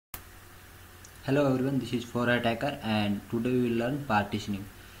Hello everyone, this is For Attacker and today we will learn partitioning.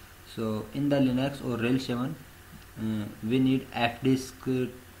 So in the Linux or RHEL7 we need Fdisk to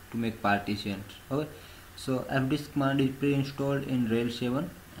make partitions. Okay, so Fdisk command is pre-installed in RHEL7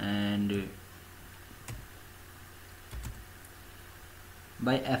 and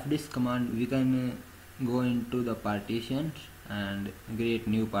by Fdisk command we can go into the partitions and create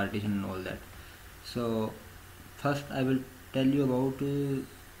new partition and all that. So first I will tell you about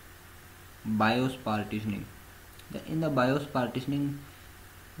BIOS partitioning. In the BIOS partitioning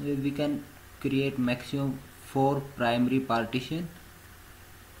we can create maximum 4 primary partition.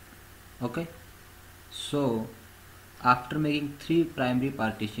 Okay, so after making 3 primary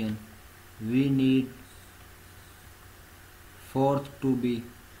partition we need fourth to be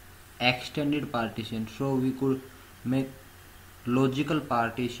extended partition, so we could make logical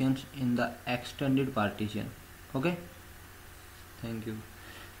partitions in the extended partition. Okay, thank you.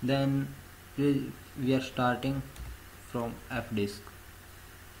 Then we are starting from Fdisk.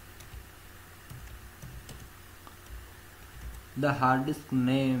 The hard disk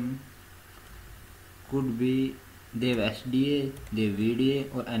name could be Dev SDA, Dev VDA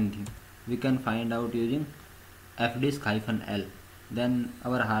or anything. We can find out using fdisk-l. Then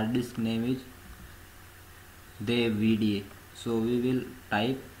our hard disk name is Dev VDA. So we will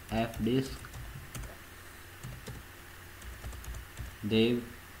type fdisk Dev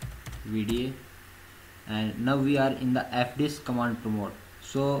VDA, and now we are in the fdisk command mode.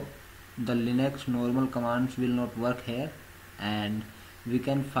 So the Linux normal commands will not work here, and we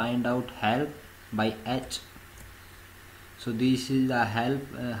can find out help by H. So this is the help.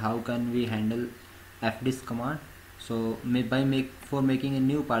 How can we handle fdisk command? So for making a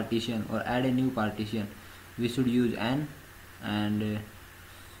new partition or add a new partition we should use N, and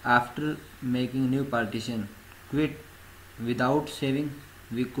after making a new partition quit without saving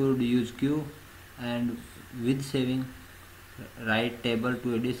we could use Q, and with saving write table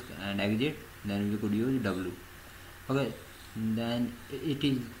to a disk and exit, then we could use W. Okay, then it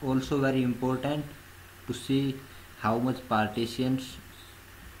is also very important to see how much partitions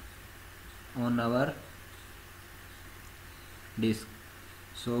on our disk,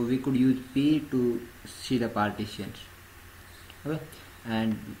 so we could use P to see the partitions. Okay,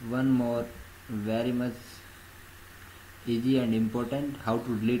 and one more very much easy and important, how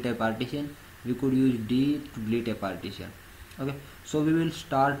to delete a partition. We could use D to delete a partition. Okay, so we will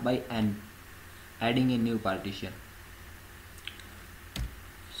start by N, adding a new partition.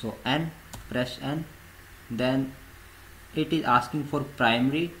 So N, press N, then it is asking for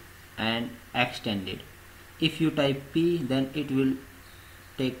primary and extended. If you type P, then it will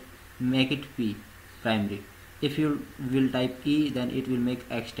make it P, primary. If you will type E, then it will make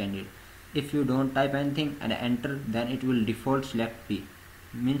extended. If you don't type anything and enter, then it will default select P,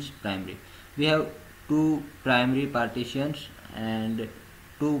 means primary. We have 2 primary partitions and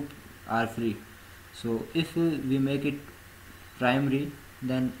 2 are free. So if we make it primary,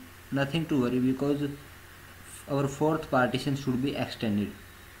 then nothing to worry, because our 4th partition should be extended.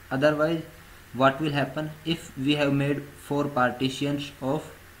 Otherwise what will happen, if we have made 4 partitions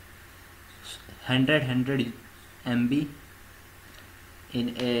of 100 MB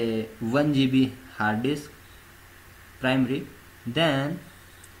in a 1 GB hard disk primary, then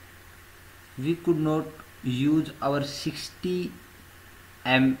we could not use our 600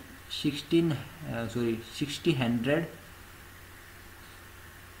 MB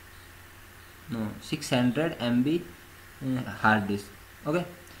hard disk. Okay,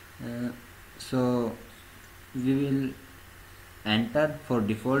 so we will enter for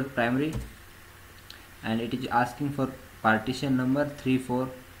default primary, and it is asking for partition number 34,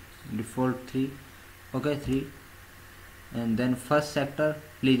 default 3. Okay, 3, and then first sector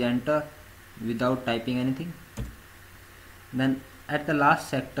please enter without typing anything. Then at the last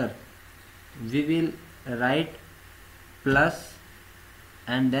sector we will write plus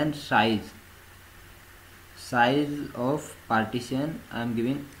and then size of partition. I am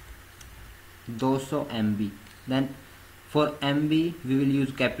giving 200 MB. Then for MB we will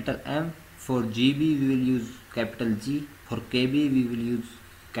use capital M, for GB we will use capital G, for KB we will use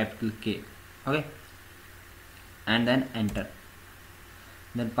capital K. Okay, and then enter.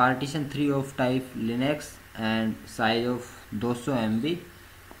 Then partition 3 of type Linux and size of 200 MB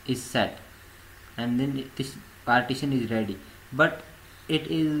is set, and then this partition is ready. But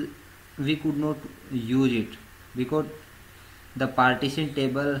we could not use it because the partition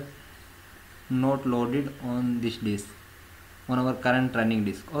table not loaded on this disk, on our current running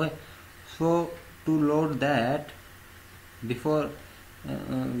disk. Okay, so to load that, before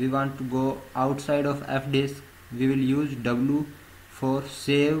we want to go outside of Fdisk, we will use W for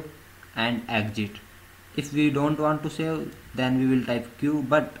save and exit. If we don't want to save, then we will type Q,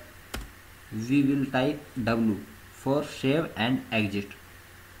 but we will type W for save and exit.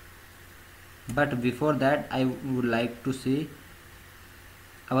 But before that, I would like to see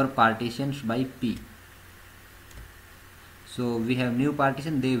our partitions by P. So we have new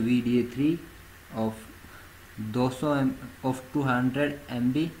partition, the VDA3 of 200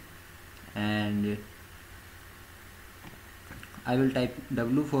 MB, and I will type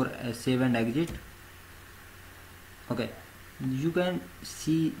W for save and exit. Okay, you can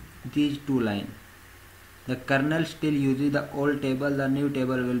see these two lines. The kernel still uses the old table. The new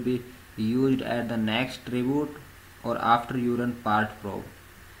table will be used at the next reboot or after you run part probe.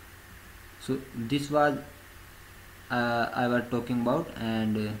 So this was I was talking about,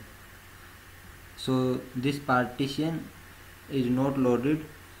 and so this partition is not loaded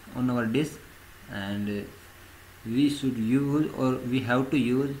on our disk, and we should use, or we have to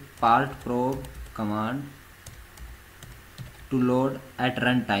use, part probe command to load at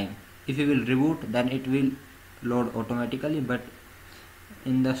runtime. If you will reboot, then it will load automatically, but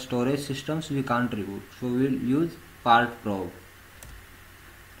in the storage systems we can't reboot, so we will use part probe.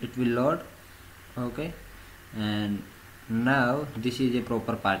 It will load. Okay, and now this is a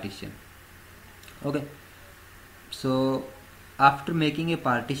proper partition. Okay, so after making a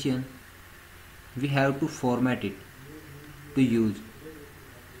partition, we have to format it to use.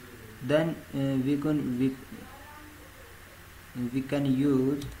 Then we can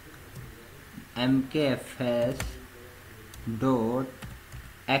use mkfs dot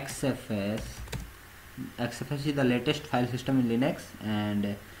xfs. xfs is the latest file system in Linux,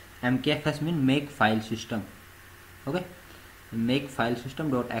 and mkfs means make file system. Okay, make file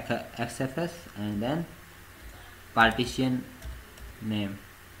system dot xfs, and then partition name,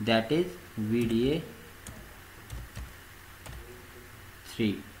 that is VDA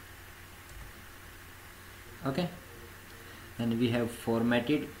 3. Okay, and we have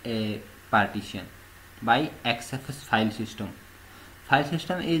formatted a partition by xfs file system. File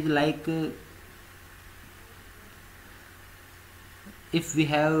system is like if we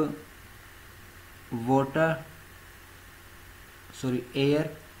have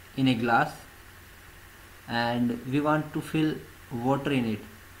air in a glass and we want to fill water in it,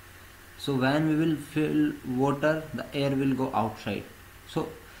 so when we will fill water, the air will go outside. So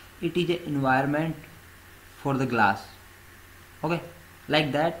it is an environment for the glass. Okay,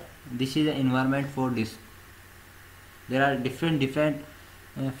 like that, this is an environment for this. There are different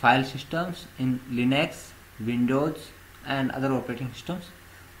file systems in Linux, Windows, and other operating systems.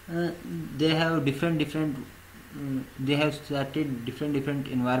 They have they have started different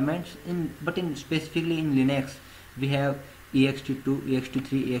environments but specifically in Linux we have ext2,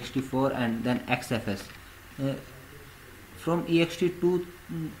 ext3, ext4, and then xfs. From ext2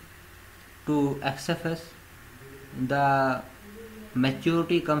 to xfs, the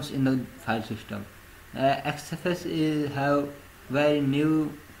maturity comes in the file system. xfs have very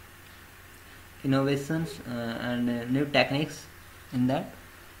new innovations and new techniques in that,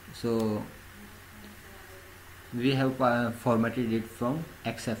 so we have formatted it from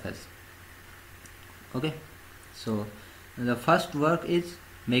xfs. Okay, so the first work is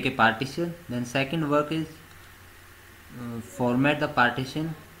make a partition, then second work is format the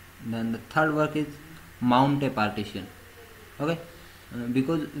partition, then the third work is mount a partition. Okay,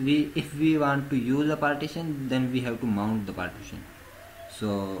 because if we want to use a partition, then we have to mount the partition.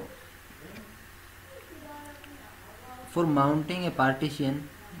 So for mounting a partition,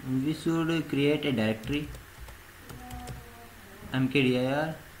 we should create a directory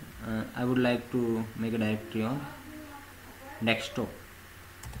mkdir. I would like to make a directory on desktop.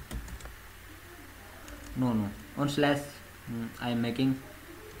 On slash I am making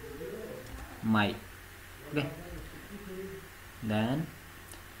my. Okay, then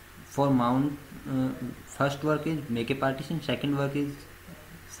for mount, first work is make a partition, second work is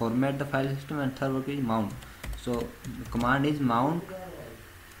format the file system, and third work is mount. So the command is mount,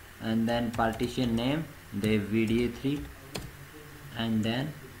 and then partition name, the VDA3, and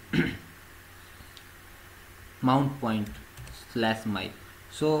then mount point slash my.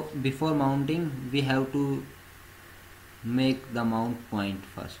 So before mounting, we have to make the mount point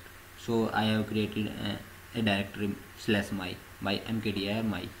first. So I have created a directory slash my by mkdir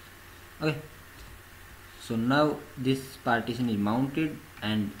my. Okay, so now this partition is mounted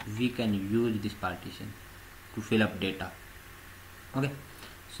and we can use this partition to fill up data. Okay,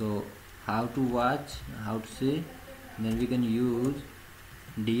 so how to watch, how to say, then we can use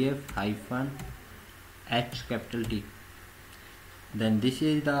df hyphen h capital T. Then this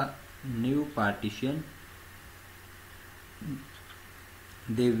is the new partition,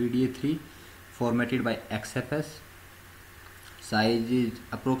 Dev VDA3 formatted by XFS. Size is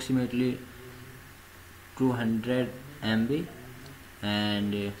approximately 200 MB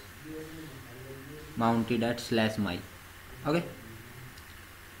and mounted at /my. Okay,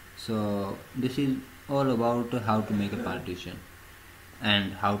 so this is all about how to make a partition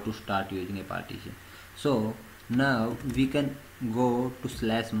and how to start using a partition. So now we can go to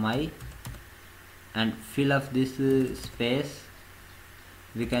 /my and fill up this space.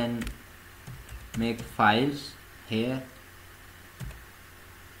 We can make files here.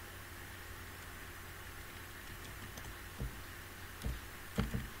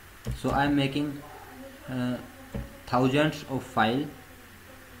 So I am making thousands of files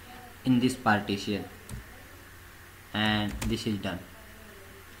in this partition, and this is done.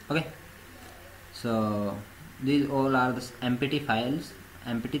 Okay, so these all are the empty files,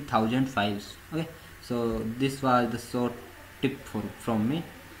 empty 1000 files. Okay, so this was the short tip from me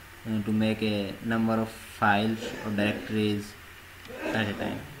to make a number of files or directories at a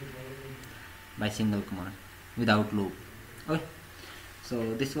time by single command without loop. Okay,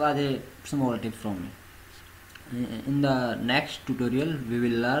 so this was a small tip from me. In the next tutorial we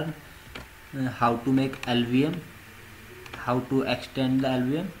will learn how to make LVM, how to extend the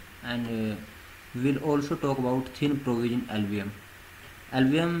LVM, and we will also talk about thin provision LVM.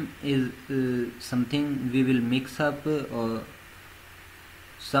 LVM is something we will mix up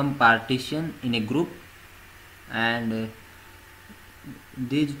some partition in a group, and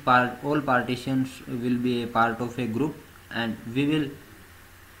all partitions will be a part of a group, and we will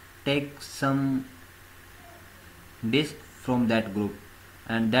take some disk from that group,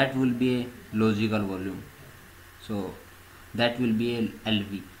 and that will be a logical volume, so that will be a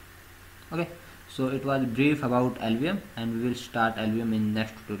LV. Okay, so it was brief about LVM, and we will start LVM in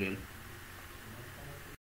next tutorial.